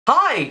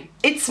Hi,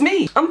 it's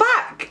me. I'm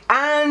back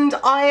and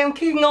I am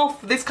kicking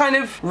off this kind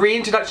of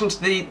reintroduction to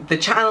the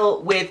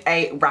channel with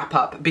a wrap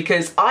up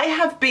because I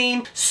have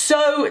been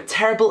so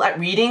terrible at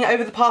reading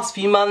over the past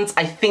few months.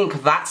 I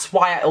think that's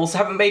why I also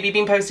haven't maybe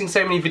been posting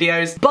so many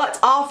videos. But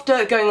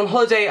after going on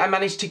holiday, I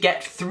managed to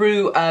get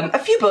through a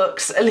few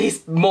books, at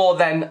least more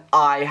than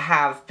I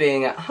have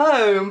being at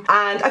home.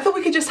 And I thought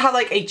we could just have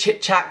like a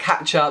chit chat,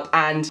 catch up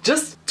and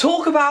just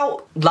talk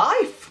about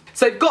life.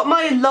 So I've got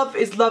my Love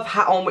is Love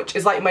hat on, which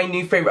is like my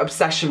new favourite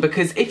obsession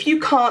because if you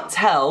can't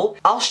tell,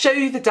 I'll show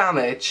you the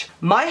damage.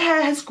 My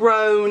hair has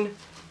grown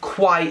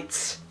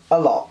quite a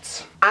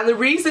lot. And the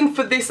reason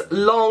for this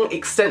long,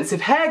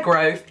 extensive hair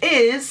growth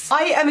is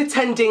I am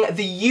attending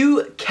the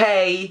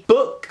UK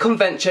book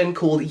convention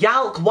called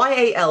YALC,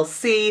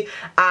 Y-A-L-C,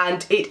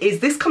 and it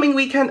is this coming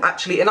weekend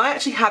actually, and I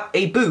actually have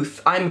a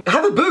booth. I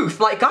have a booth,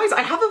 like guys,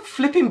 I have a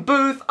flipping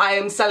booth. I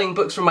am selling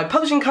books from my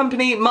publishing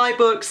company, my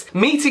books,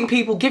 meeting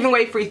people, giving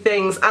away free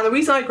things, and the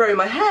reason I grow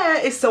my hair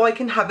is so I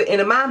can have it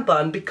in a man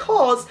bun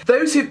because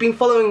those who've been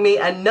following me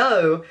and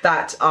know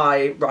that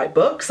I write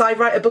books, I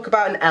write a book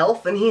about an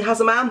elf and he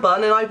has a man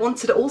bun and I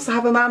wanted to also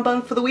have a man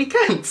bun for the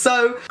weekend.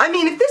 So, I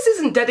mean, if this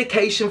isn't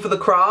dedication for the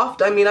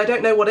craft, I mean, I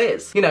don't know what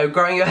is. You know,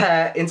 growing your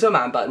hair into a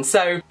man bun.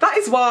 So, that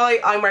is why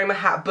I'm wearing my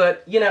hat,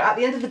 but, you know, at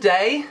the end of the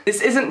day,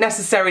 this isn't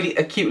necessarily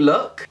a cute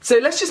look. So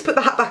let's just put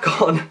the hat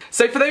back on.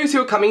 So for those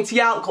who are coming to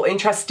YALC or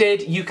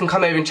interested, you can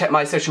come over and check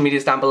my social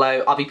medias down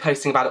below. I'll be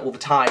posting about it all the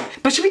time.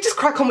 But should we just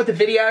crack on with the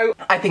video?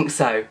 I think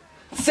so.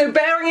 So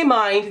bearing in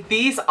mind,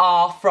 these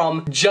are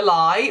from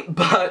July,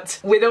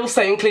 but we're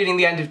also including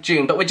the end of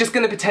June, but we're just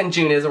going to pretend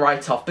June is a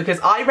write-off because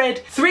I read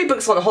 3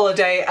 books on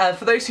holiday.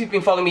 For those who've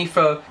been following me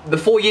for the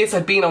 4 years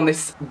I've been on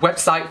this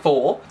website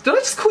for, did I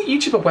just call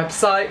YouTube a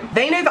website?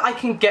 They know that I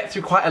can get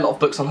through quite a lot of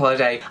books on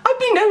holiday. I've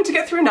been known to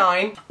get through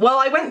 9. Well,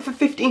 I went for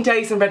 15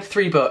 days and read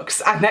 3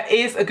 books, and there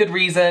is a good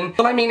reason.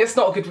 Well, I mean, it's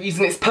not a good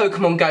reason, it's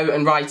Pokemon Go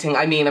and writing.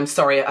 I mean, I'm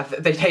sorry,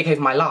 they take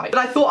over my life. But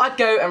I thought I'd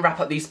go and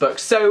wrap up these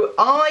books. So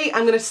I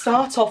am going to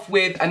start off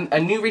with a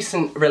new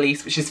recent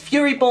release, which is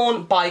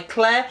Furyborn by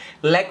Claire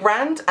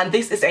Legrand, and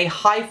this is a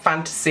high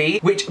fantasy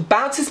which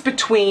bounces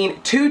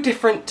between 2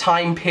 different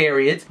time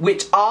periods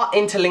which are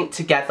interlinked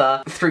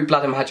together through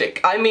blood and magic.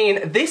 I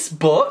mean, this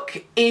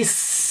book is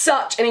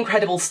such an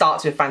incredible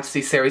start to a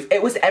fantasy series.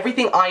 It was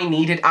everything I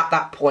needed at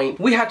that point.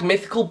 We had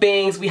mythical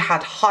beings, we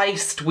had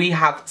heist, we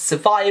have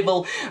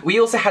survival, we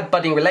also had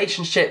budding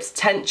relationships,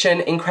 tension,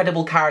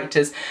 incredible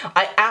characters.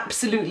 I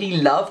absolutely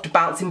loved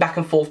bouncing back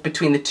and forth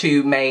between the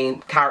 2 main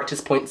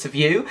characters' points of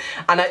view,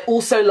 and I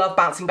also love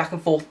bouncing back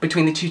and forth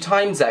between the 2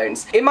 time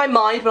zones. In my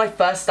mind, when I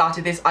first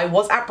started this, I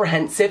was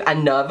apprehensive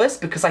and nervous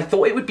because I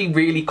thought it would be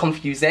really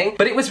confusing,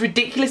 but it was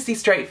ridiculously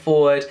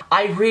straightforward.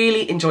 I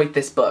really enjoyed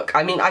this book.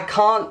 I mean, I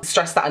can't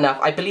stress that enough.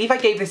 I believe I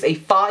gave this a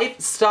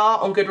 5-star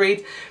on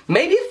Goodreads,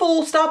 maybe a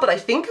 4-star, but I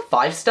think a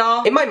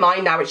 5-star. In my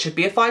mind now, it should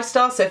be a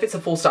 5-star, so if it's a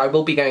 4-star, I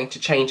will be going to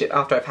change it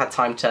after I've had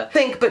time to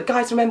think, but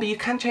guys, remember, you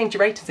can change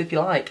your ratings if you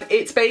like.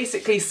 It's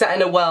basically set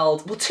in a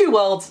world, well, 2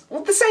 worlds,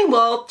 well, the same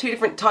world, 2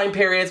 different time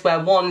periods where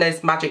one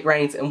there's magic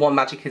reigns and one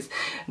magic is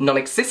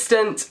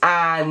non-existent,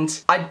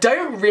 and I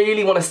don't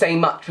really want to say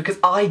much because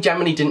I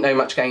generally didn't know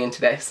much going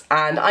into this,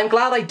 and I'm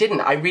glad I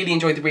didn't. I really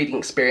enjoyed the reading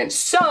experience.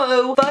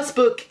 So, first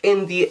book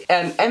in the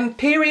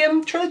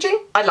Empyrean trilogy,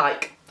 I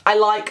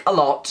like a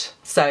lot,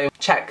 so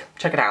check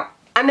it out.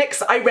 And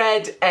next I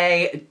read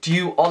a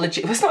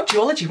duology. It's not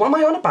duology, what am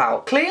I on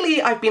about?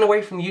 Clearly I've been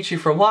away from YouTube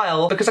for a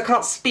while because I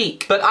can't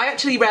speak. But I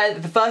actually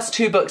read the first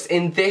 2 books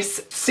in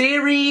this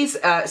series.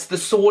 It's the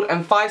Sword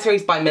and Fire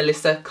series by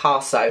Melissa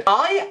Carso.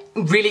 I'm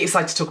really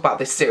excited to talk about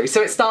this series.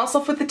 So it starts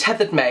off with the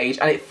Tethered Mage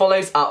and it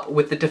follows up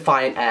with the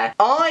Defiant Heir.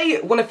 I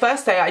want to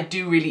first say I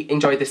do really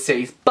enjoy this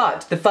series,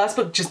 but the first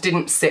book just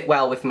didn't sit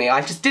well with me.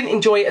 I just didn't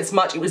enjoy it as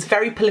much. It was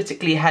very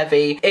politically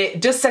heavy.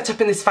 It does set up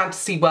in this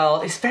fantasy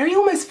world. It's very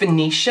almost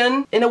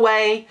Venetian in a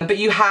way, but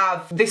you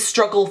have this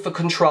struggle for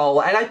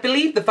control, and I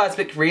believe the first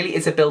book really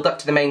is a build-up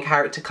to the main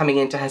character coming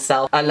into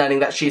herself and learning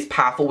that she is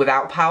powerful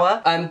without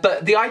power.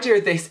 But the idea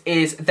of this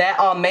is there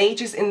are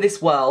mages in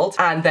this world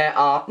and there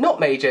are not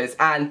mages,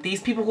 and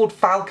these people called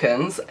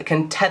falcons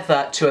can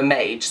tether to a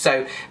mage.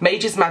 So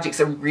mages'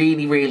 magics are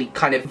really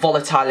kind of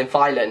volatile and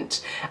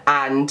violent,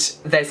 and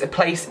there's a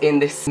place in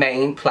this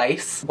main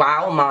place.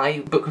 Wow, my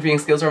book reviewing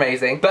skills are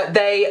amazing. But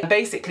they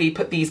basically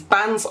put these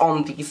bands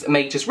on these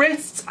mages'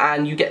 wrists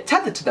and you get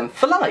tethered to them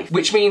for life,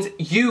 which means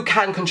you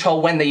can control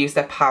when they use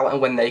their power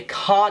and when they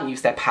can't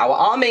use their power.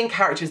 Our main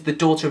character is the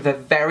daughter of a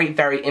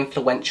very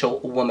influential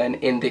woman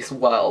in this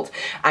world,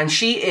 and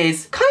she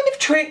is kind of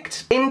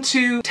tricked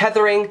into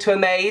tethering to a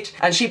mage,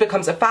 and she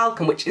becomes a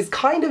falcon, which is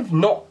kind of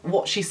not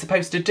what she's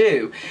supposed to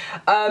do.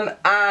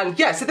 And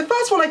yeah, so the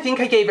first one I think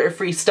I gave it a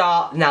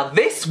 3-star. Now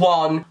this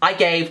one I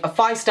gave a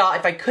 5-star.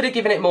 If I could have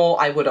given it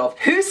more, I would have.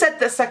 Who said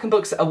that second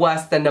books are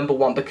worse than number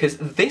 1? Because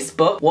this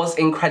book was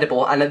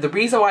incredible, and the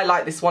reason why I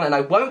like this one, and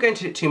I won't go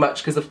into it too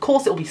much because of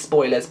course it will be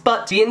spoilers,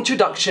 but the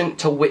introduction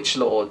to Witch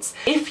Lords.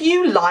 If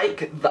you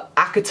like the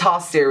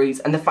ACOTAR series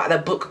and the fact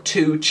that book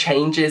 2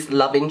 changes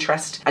love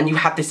interest and you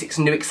have this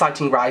new exciting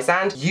writing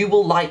Rysand, you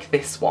will like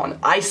this one.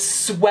 I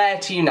swear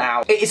to you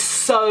now, it is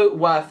so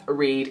worth a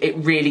read. It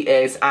really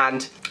is,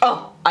 and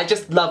oh, I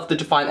just love the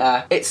Defiant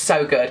Air. It's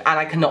so good, and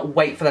I cannot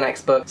wait for the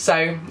next book.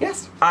 So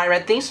yes, I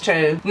read these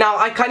two. Now,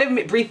 I kind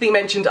of briefly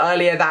mentioned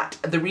earlier that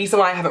the reason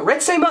why I haven't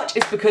read so much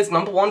is because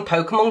number one,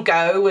 Pokemon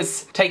Go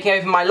was taking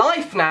over my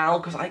life now,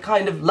 because I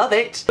kind of love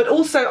it. But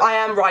also I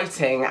am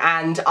writing,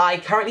 and I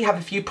currently have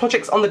a few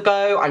projects on the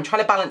go. I'm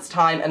trying to balance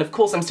time, and of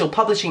course I'm still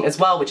publishing as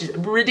well, which is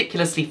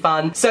ridiculously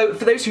fun. So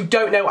for those who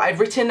don't know, I've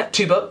written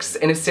 2 books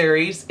in a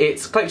series.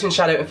 It's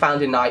Cloakedinshadow and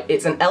FoundinNight.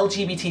 It's an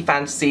LGBT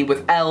fantasy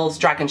with elves,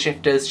 dragon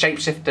shifters,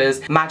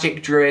 shapeshifters,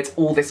 magic, druids,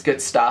 all this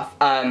good stuff.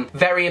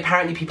 Very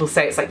apparently people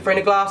say it's like Throne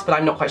of Glass, but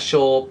I'm not quite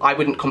sure. I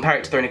wouldn't compare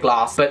it to Throne of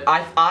Glass, but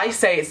I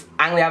say it's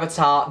Ang the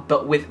Avatar,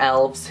 but with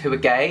elves who are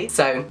gay,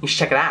 so you should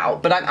check it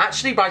out. But I'm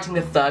actually writing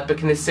the 3rd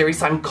book in this series,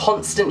 so I'm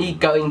constantly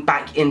going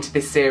back into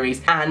this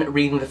series and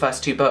reading the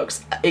first 2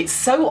 books. It's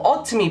so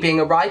odd to me being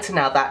a writer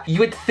now that you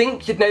would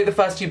think you'd know the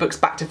first 2 books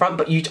back to front,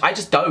 but I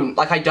just don't.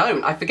 Like, I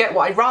don't. I forget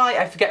what I write,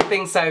 I forget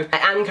things, so I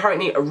am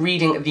currently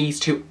reading these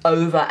 2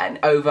 over and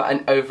over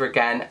and over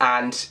again,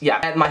 and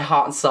yeah, my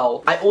heart and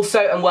soul. I also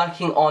am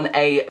working on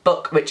a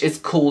book which is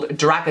called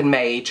Dragon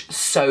Mage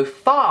so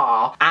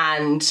far,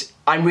 and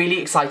I'm really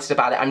excited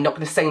about it. I'm not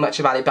going to say much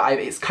about it, but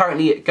it's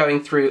currently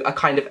going through a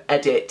kind of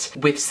edit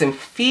with some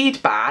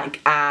feedback,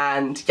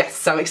 and yes,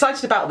 so I'm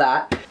excited about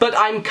that. But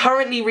I'm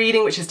currently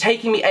reading, which is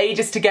taking me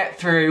ages to get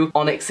through,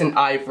 Onyx and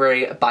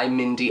Ivory by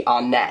Mindy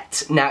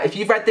Arnett. Now, if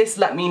you've read this,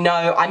 let me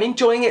know. I'm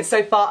enjoying it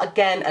so far.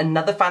 Again,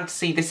 another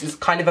fantasy. This is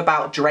kind of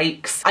about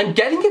drakes. I'm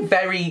getting a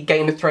very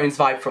Game of Thrones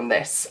vibe from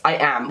this. I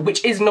am,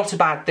 which is not a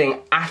bad thing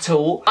at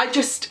all. I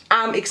just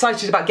am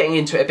excited about getting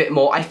into it a bit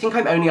more. I think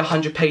I'm only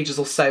 100 pages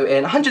or so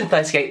in,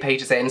 138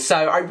 pages in, so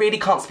I really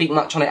can't speak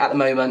much on it at the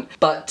moment,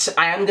 but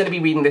I am going to be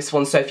reading this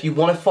one, so if you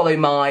want to follow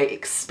my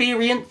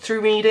experience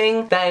through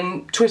reading,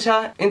 then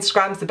Twitter,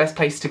 Instagram's the best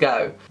place to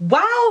go.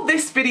 Wow,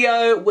 this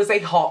video was a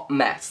hot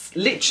mess.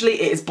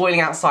 Literally, it is boiling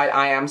outside.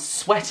 I am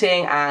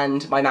sweating,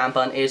 and my man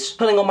bun is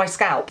pulling on my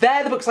scalp.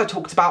 They're the books I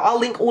talked about. I'll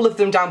link all of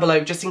them down below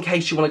just in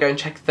case you want to go and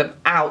check them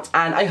out,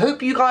 and I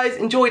hope you guys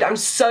enjoyed. I'm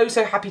so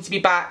happy to be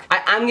back.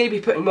 I am going to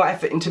be putting more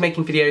effort into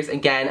making videos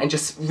again and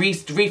just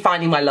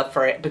refinding my love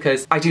for it,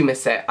 because I do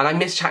miss it, and I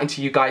miss chatting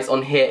to you guys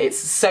on here. It's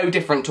so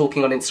different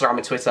talking on Instagram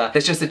and Twitter.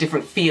 There's just a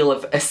different feel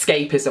of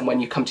escapism when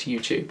you come to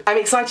YouTube. I'm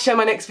excited to share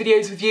my next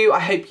videos with you. I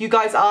hope you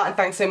guys are, and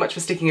thanks so much for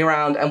sticking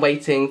around and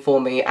waiting for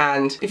me.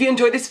 And if you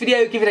enjoyed this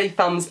video, give it a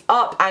thumbs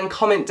up and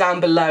comment down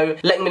below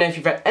letting me know if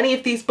you've read any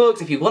of these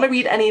books, if you want to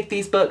read any of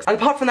these books. And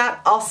apart from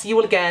that, I'll see you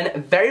all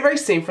again very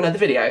soon for another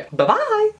video. Bye bye!